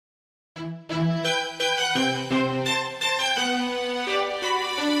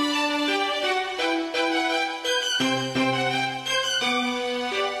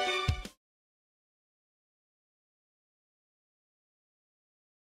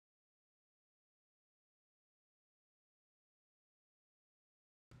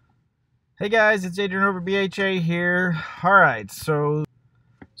Hey guys, it's Adrian over BHA here. Alright, so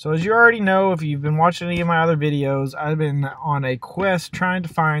as you already know, if you've been watching any of my other videos, I've been on a quest trying to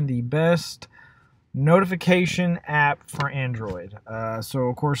find the best notification app for Android. So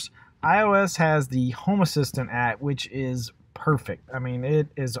of course, iOS has the Home Assistant app, which is perfect. I mean, it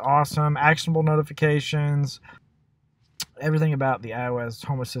is awesome. Actionable notifications. Everything about the iOS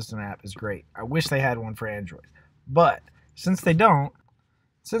Home Assistant app is great. I wish they had one for Android. But since they don't,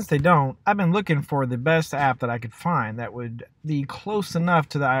 I've been looking for the best app that I could find that would be close enough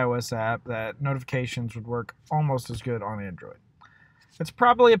to the iOS app that notifications would work almost as good on Android. It's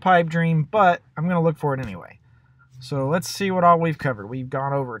probably a pipe dream, but I'm going to look for it anyway. So let's see what all we've covered. We've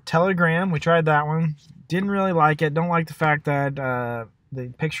gone over Telegram. We tried that one. Didn't really like it. Don't like the fact that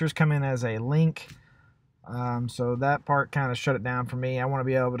the pictures come in as a link. So that part kind of shut it down for me. I want to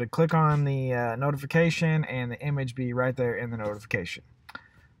be able to click on the notification and the image be right there in the notification.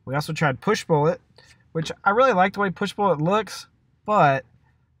 We also tried Push Bullet, which I really like the way Push Bullet looks, but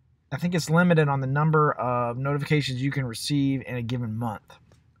I think it's limited on the number of notifications you can receive in a given month.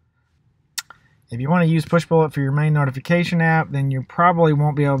 If you want to use Push Bullet for your main notification app, then you probably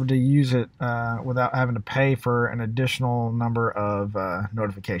won't be able to use it without having to pay for an additional number of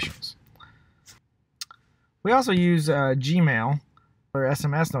notifications. We also use Gmail for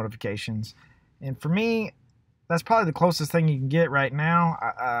SMS notifications, and for me, that's probably the closest thing you can get right now.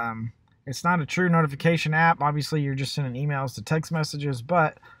 It's not a true notification app. Obviously, you're just sending emails to text messages,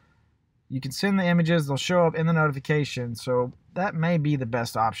 but you can send the images. They'll show up in the notification, so that may be the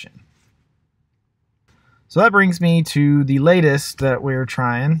best option. So that brings me to the latest that we're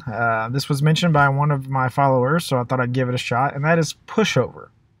trying. This was mentioned by one of my followers, so I thought I'd give it a shot, and that is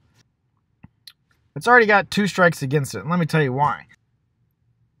Pushover. It's already got 2 strikes against it, and let me tell you why.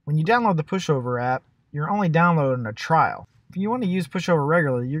 When you download the Pushover app, you're only downloading a trial. If you want to use Pushover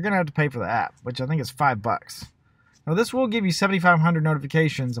regularly, you're going to have to pay for the app, which I think is $5. Now, this will give you 7,500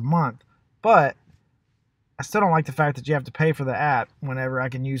 notifications a month, but I still don't like the fact that you have to pay for the app whenever I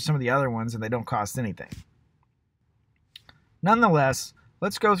can use some of the other ones and they don't cost anything. Nonetheless,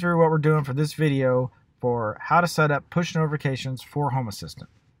 let's go through what we're doing for this video for how to set up push notifications for Home Assistant.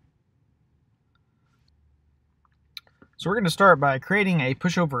 So we're going to start by creating a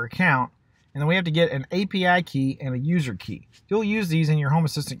Pushover account, and then we have to get an API key and a user key. You'll use these in your Home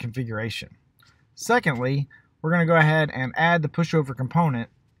Assistant configuration. Secondly, we're going to go ahead and add the Pushover component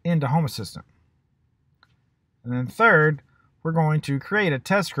into Home Assistant. And then third, we're going to create a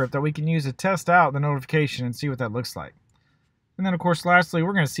test script that we can use to test out the notification and see what that looks like. And then of course, lastly,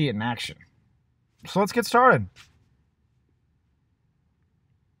 we're going to see it in action. So let's get started.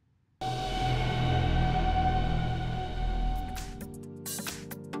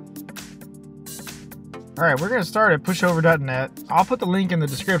 Alright, we're going to start at pushover.net. I'll put the link in the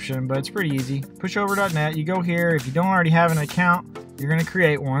description, but it's pretty easy. Pushover.net, you go here. If you don't already have an account, you're going to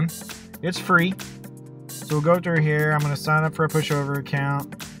create one. It's free. So we'll go through here. I'm going to sign up for a Pushover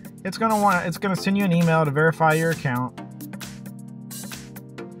account. It's going to send you an email to verify your account.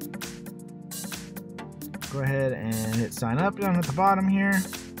 Go ahead and hit sign up down at the bottom here.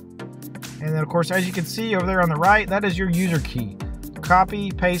 And then of course, as you can see over there on the right, that is your user key.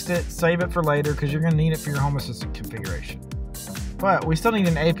 Copy, paste it, save it for later because you're going to need it for your Home Assistant configuration. But we still need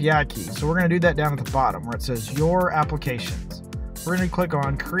an API key, so we're going to do that down at the bottom where it says Your Applications. We're going to click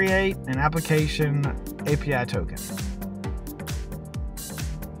on Create an Application API Token.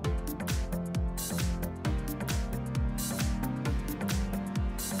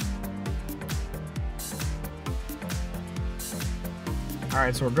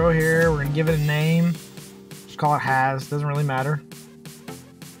 Alright, so we'll go here, we're going to give it a name. Just call it Has, doesn't really matter.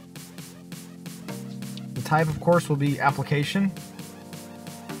 Type, of course, will be application.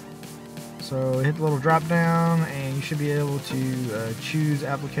 So hit the little drop down and you should be able to choose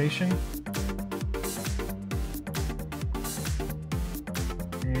application.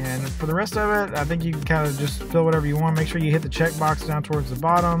 And for the rest of it, I think you can kind of just fill whatever you want. Make sure you hit the checkbox down towards the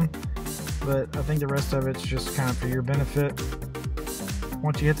bottom, but I think the rest of it's just kind of for your benefit.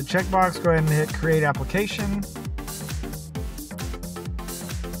 Once you hit the checkbox, go ahead and hit create application.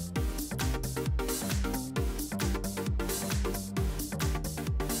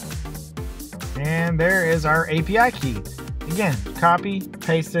 And there is our API key. Again, copy,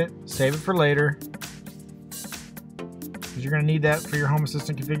 paste it, save it for later, because you're going to need that for your Home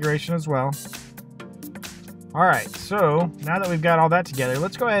Assistant configuration as well. Alright, so now that we've got all that together,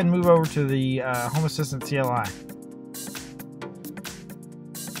 let's go ahead and move over to the Home Assistant CLI.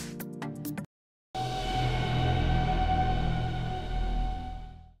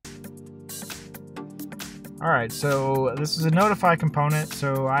 Alright, so this is a notify component,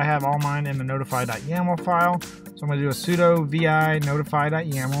 so I have all mine in the notify.yaml file. So I'm going to do a sudo vi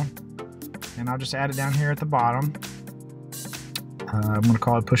notify.yaml, and I'll just add it down here at the bottom. I'm going to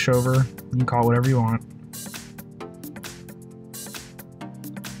call it pushover. You can call it whatever you want.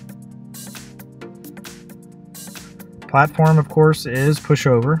 Platform, of course, is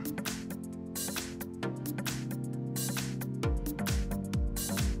pushover.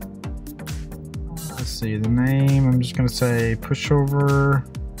 Let's see, the name, I'm just going to say pushover.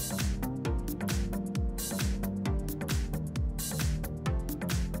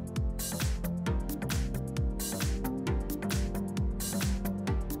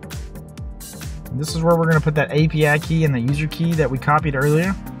 This is where we're going to put that API key and the user key that we copied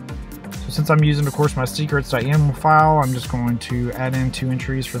earlier. So since I'm using, of course, my secrets.yaml file, I'm just going to add in 2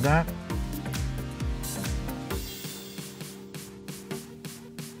 entries for that.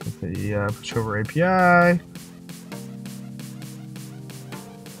 With the pushover API.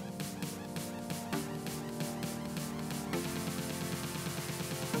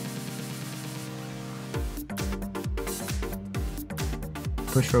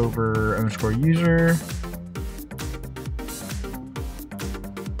 Pushover underscore user.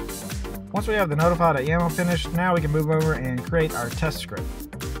 Once we have the notify.yaml finished, now we can move over and create our test script.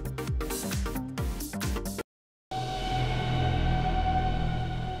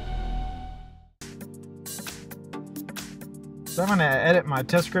 So I'm going to edit my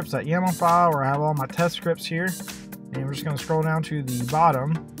test scripts.yaml file where I have all my test scripts here. And we're just going to scroll down to the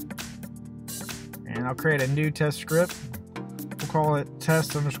bottom. And I'll create a new test script. We'll call it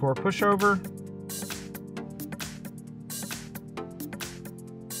test underscore pushover.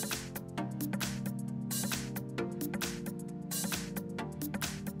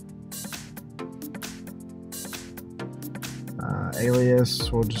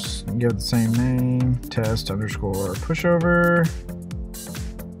 Alias, we'll just give it the same name, test underscore pushover.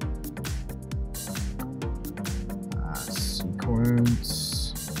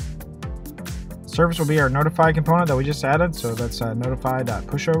 Sequence. Service will be our notify component that we just added, so that's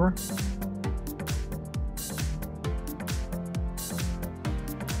notify.pushover.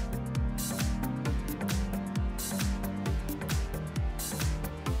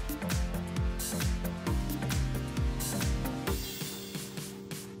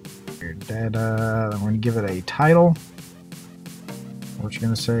 Data, I'm going to give it a title. We're just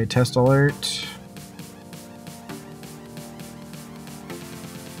going to say test alert.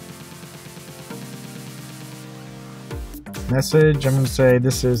 Message, I'm going to say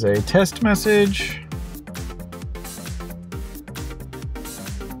this is a test message.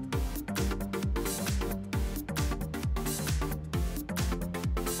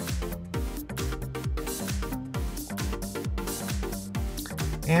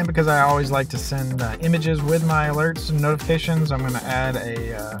 And because I always like to send images with my alerts and notifications, I'm going to add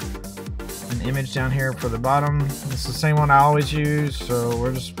an image down here for the bottom. It's the same one I always use, so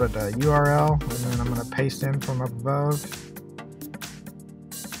we'll just put a URL, and then I'm going to paste in from up above.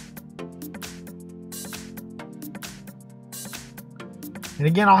 And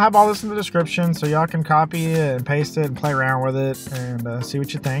again, I'll have all this in the description, so y'all can copy it and paste it and play around with it and see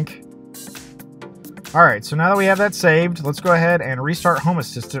what you think. Alright, so now that we have that saved, let's go ahead and restart Home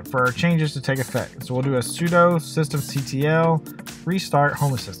Assistant for our changes to take effect. So we'll do a sudo systemctl restart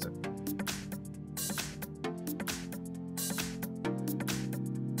Home Assistant.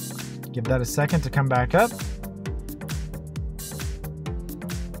 Give that a second to come back up.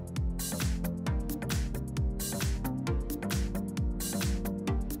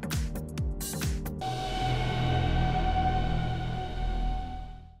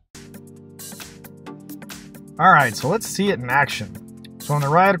 Alright, so let's see it in action. So on the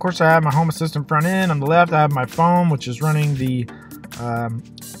right, of course, I have my Home Assistant front end. On the left, I have my phone, which is running the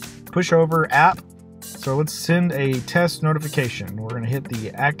pushover app. So let's send a test notification. We're going to hit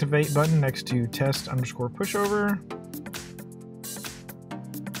the activate button next to test underscore pushover.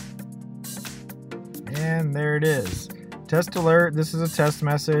 And there it is. Test alert, this is a test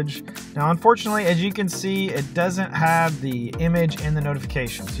message. Now, unfortunately, as you can see, it doesn't have the image in the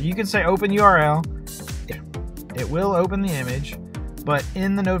notification. So you can say open URL. It will open the image, but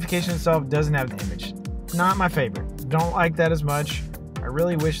in the notification itself, it doesn't have the image. Not my favorite. Don't like that as much. I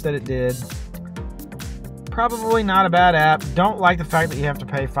really wish that it did. Probably not a bad app. Don't like the fact that you have to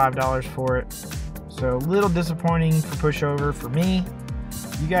pay $5 for it. So a little disappointing for pushover for me.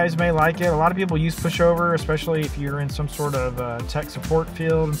 You guys may like it. A lot of people use pushover, especially if you're in some sort of tech support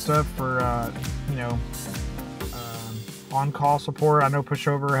field and stuff for, on-call support. I know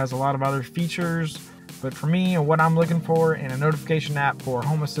pushover has a lot of other features. But for me, and what I'm looking for in a notification app for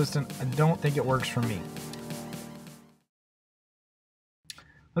Home Assistant, I don't think it works for me.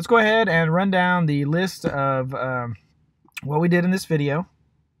 let's go ahead and run down the list of what we did in this video.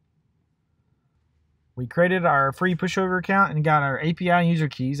 We created our free pushover account and got our API and user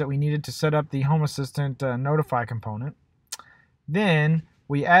keys that we needed to set up the Home Assistant Notify component. Then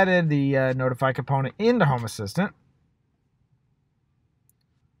we added the Notify component into Home Assistant.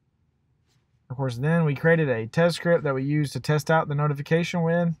 Of course, then we created a test script that we used to test out the notification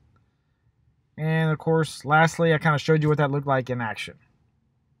with. And of course, lastly, I kind of showed you what that looked like in action.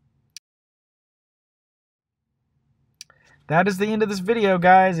 That is the end of this video,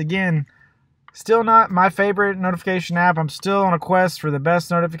 guys. Again, still not my favorite notification app. I'm still on a quest for the best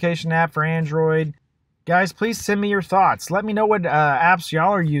notification app for Android. Guys, please send me your thoughts. Let me know what apps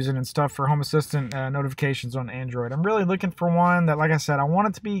y'all are using and stuff for Home Assistant notifications on Android. I'm really looking for one that, like I said, I want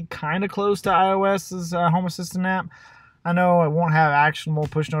it to be kind of close to iOS's Home Assistant app. I know it won't have actionable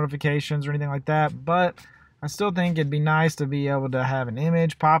push notifications or anything like that, but I still think it'd be nice to be able to have an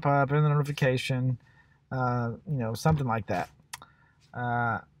image pop up in the notification, something like that.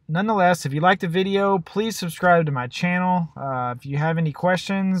 Nonetheless, if you liked the video, please subscribe to my channel. If you have any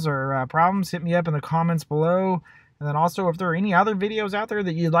questions or problems, hit me up in the comments below. And then also, if there are any other videos out there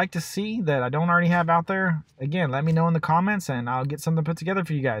that you'd like to see that I don't already have out there, again, let me know in the comments and I'll get something put together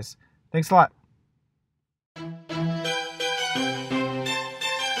for you guys. Thanks a lot.